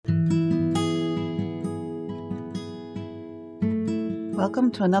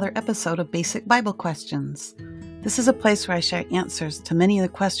Welcome to another episode of Basic Bible Questions. This is a place where I share answers to many of the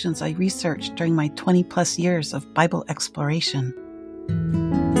questions I researched during my 20 plus years of Bible exploration.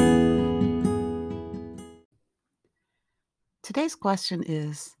 Today's question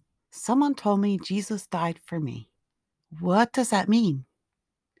is, someone told me Jesus died for me. What does that mean?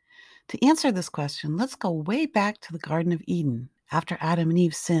 To answer this question, let's go way back to the Garden of Eden after Adam and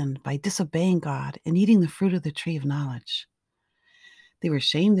Eve sinned by disobeying God and eating the fruit of the tree of knowledge. They were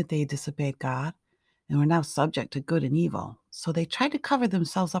ashamed that they had disobeyed God and were now subject to good and evil, so they tried to cover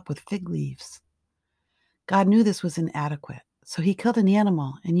themselves up with fig leaves. God knew this was inadequate, so he killed an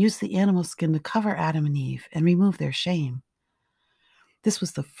animal and used the animal skin to cover Adam and Eve and remove their shame. This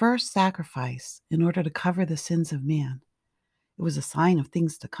was the first sacrifice in order to cover the sins of man. It was a sign of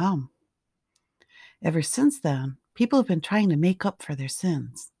things to come. Ever since then, people have been trying to make up for their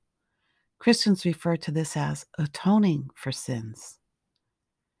sins. Christians refer to this as atoning for sins.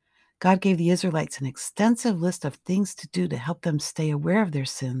 God gave the Israelites an extensive list of things to do to help them stay aware of their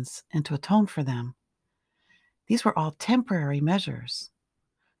sins and to atone for them. These were all temporary measures.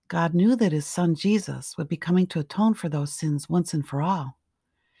 God knew that his son Jesus would be coming to atone for those sins once and for all.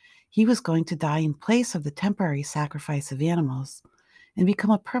 He was going to die in place of the temporary sacrifice of animals and become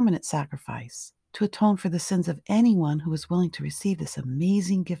a permanent sacrifice to atone for the sins of anyone who was willing to receive this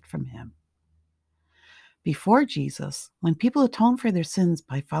amazing gift from him. Before Jesus, when people atoned for their sins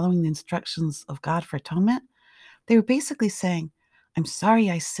by following the instructions of God for atonement, they were basically saying, "I'm sorry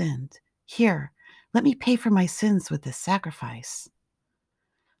I sinned. Here, let me pay for my sins with this sacrifice."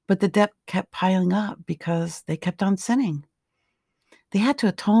 But the debt kept piling up because they kept on sinning. They had to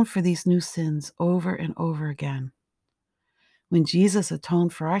atone for these new sins over and over again. When Jesus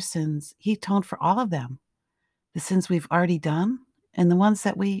atoned for our sins, he atoned for all of them, the sins we've already done and the ones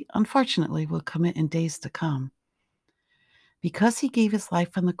that we, unfortunately, will commit in days to come. Because he gave his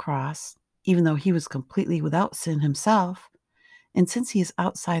life on the cross, even though he was completely without sin himself, and since he is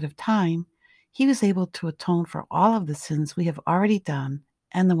outside of time, he was able to atone for all of the sins we have already done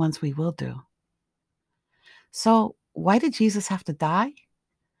and the ones we will do. So, why did Jesus have to die?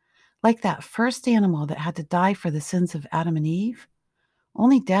 Like that first animal that had to die for the sins of Adam and Eve,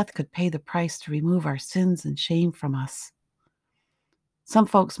 only death could pay the price to remove our sins and shame from us. Some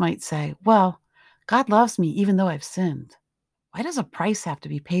folks might say, well, God loves me even though I've sinned. Why does a price have to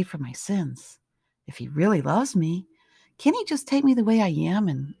be paid for my sins? If he really loves me, can't he just take me the way I am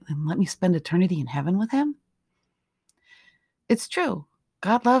and let me spend eternity in heaven with him? It's true.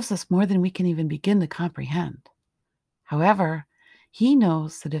 God loves us more than we can even begin to comprehend. However, he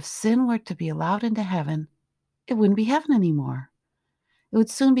knows that if sin were to be allowed into heaven, it wouldn't be heaven anymore. It would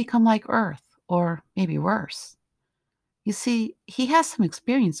soon become like earth, or maybe worse. You see, he has some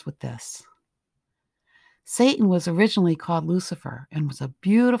experience with this. Satan was originally called Lucifer and was a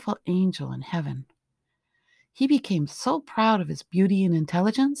beautiful angel in heaven. He became so proud of his beauty and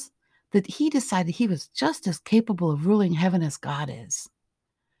intelligence that he decided he was just as capable of ruling heaven as God is.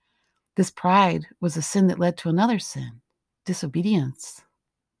 This pride was a sin that led to another sin, disobedience.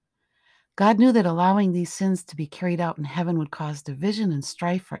 God knew that allowing these sins to be carried out in heaven would cause division and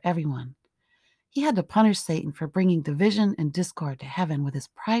strife for everyone. He had to punish Satan for bringing division and discord to heaven with his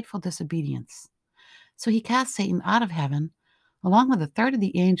prideful disobedience. So he cast Satan out of heaven, along with a third of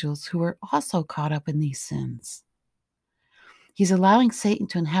the angels who were also caught up in these sins. He's allowing Satan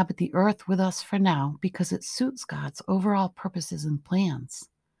to inhabit the earth with us for now because it suits God's overall purposes and plans.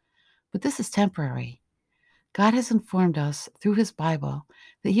 But this is temporary. God has informed us through his Bible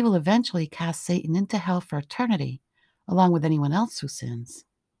that he will eventually cast Satan into hell for eternity, along with anyone else who sins.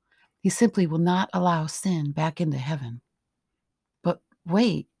 He simply will not allow sin back into heaven. But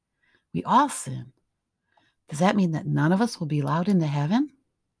wait, we all sin. Does that mean that none of us will be allowed into heaven?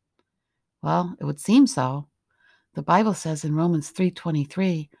 Well, it would seem so. The Bible says in Romans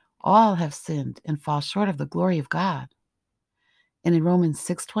 3:23, all have sinned and fall short of the glory of God. And in Romans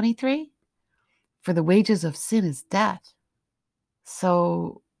 6:23, for the wages of sin is death.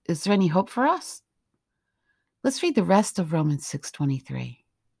 So, is there any hope for us? Let's read the rest of Romans 6:23.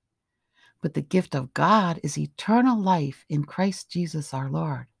 But the gift of God is eternal life in Christ Jesus our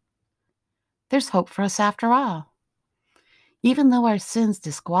Lord. There's hope for us after all. Even though our sins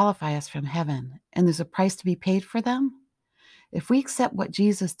disqualify us from heaven and there's a price to be paid for them, if we accept what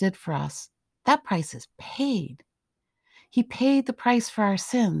Jesus did for us, that price is paid. He paid the price for our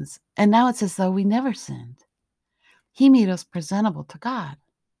sins, and now it's as though we never sinned. He made us presentable to God.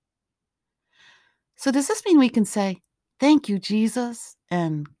 So does this mean we can say, "Thank you, Jesus,"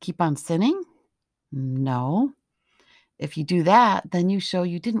 and keep on sinning? No. If you do that, then you show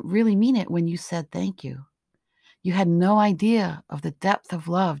you didn't really mean it when you said thank you. You had no idea of the depth of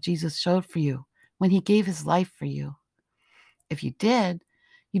love Jesus showed for you when he gave his life for you. If you did,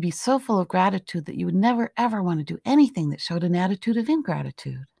 you'd be so full of gratitude that you would never, ever want to do anything that showed an attitude of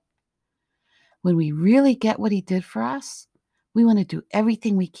ingratitude. When we really get what he did for us, we want to do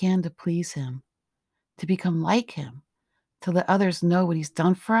everything we can to please him, to become like him, to let others know what he's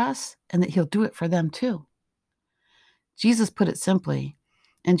done for us and that he'll do it for them too. Jesus put it simply.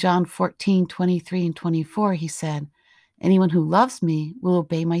 In John 14:23 and 24, he said, "Anyone who loves me will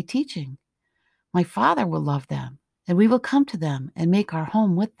obey my teaching. My Father will love them, and we will come to them and make our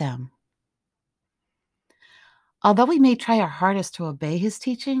home with them." Although we may try our hardest to obey his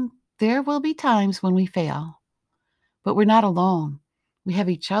teaching, there will be times when we fail. But we're not alone. We have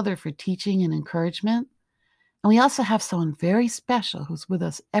each other for teaching and encouragement. And we also have someone very special who's with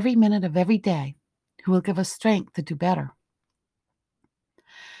us every minute of every day, who will give us strength to do better.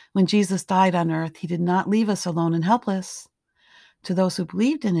 When Jesus died on earth, he did not leave us alone and helpless. To those who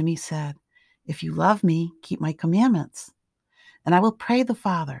believed in him, he said, "If you love me, keep my commandments. And I will pray the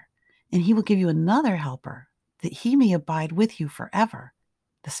Father, and he will give you another helper, that he may abide with you forever,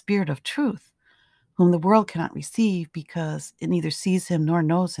 the Spirit of truth, whom the world cannot receive because it neither sees him nor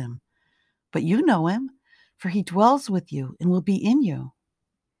knows him. But you know him, for he dwells with you and will be in you."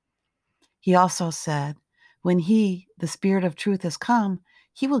 He also said, when he, the Spirit of truth, has come,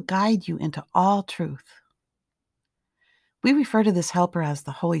 he will guide you into all truth. We refer to this helper as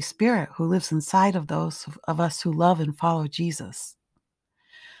the Holy Spirit, who lives inside of those of us who love and follow Jesus.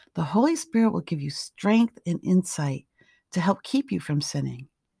 The Holy Spirit will give you strength and insight to help keep you from sinning.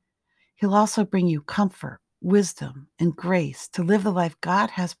 He'll also bring you comfort, wisdom, and grace to live the life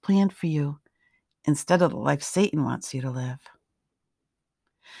God has planned for you instead of the life Satan wants you to live.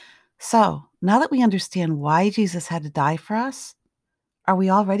 So, now that we understand why Jesus had to die for us, are we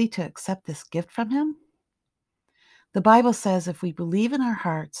all ready to accept this gift from him? The Bible says if we believe in our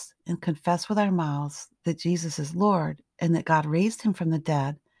hearts and confess with our mouths that Jesus is Lord and that God raised him from the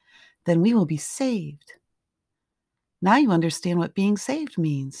dead, then we will be saved. Now you understand what being saved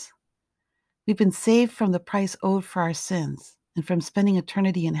means. We've been saved from the price owed for our sins and from spending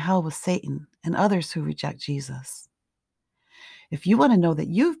eternity in hell with Satan and others who reject Jesus. If you want to know that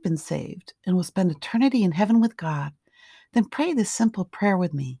you've been saved and will spend eternity in heaven with God, then pray this simple prayer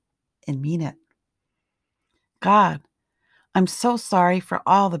with me and mean it. God, I'm so sorry for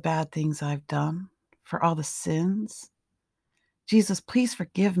all the bad things I've done, for all the sins. Jesus, please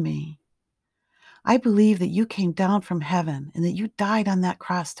forgive me. I believe that you came down from heaven and that you died on that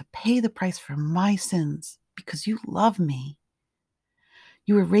cross to pay the price for my sins because you love me.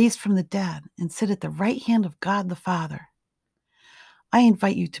 You were raised from the dead and sit at the right hand of God the Father. I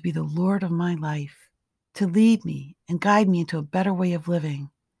invite you to be the Lord of my life, to lead me and guide me into a better way of living.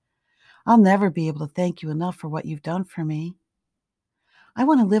 I'll never be able to thank you enough for what you've done for me. I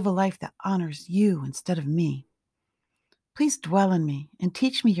want to live a life that honors you instead of me. Please dwell in me and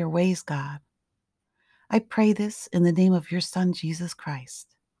teach me your ways, God. I pray this in the name of your Son, Jesus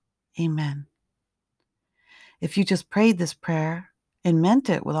Christ. Amen. If you just prayed this prayer and meant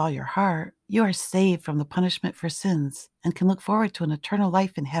it with all your heart, you are saved from the punishment for sins and can look forward to an eternal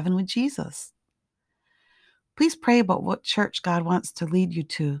life in heaven with Jesus. Please pray about what church God wants to lead you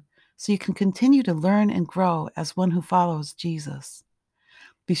to so you can continue to learn and grow as one who follows Jesus.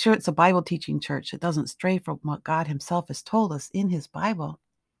 Be sure it's a Bible teaching church that doesn't stray from what God himself has told us in his Bible.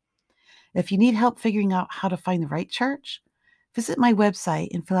 If you need help figuring out how to find the right church, visit my website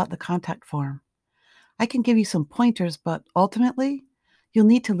and fill out the contact form. I can give you some pointers, but ultimately, you'll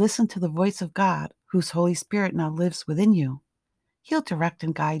need to listen to the voice of God, whose Holy Spirit now lives within you. He'll direct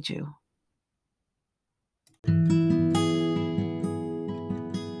and guide you.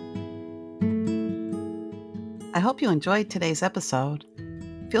 I hope you enjoyed today's episode.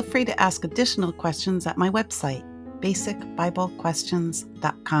 Feel free to ask additional questions at my website,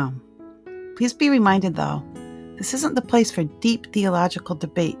 basicbiblequestions.com. Please be reminded, though, this isn't the place for deep theological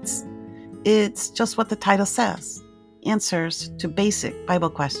debates. It's just what the title says, answers to basic Bible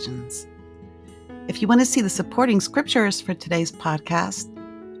questions. If you want to see the supporting scriptures for today's podcast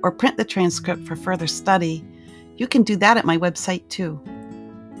or print the transcript for further study, you can do that at my website too.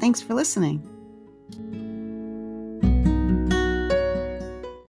 Thanks for listening.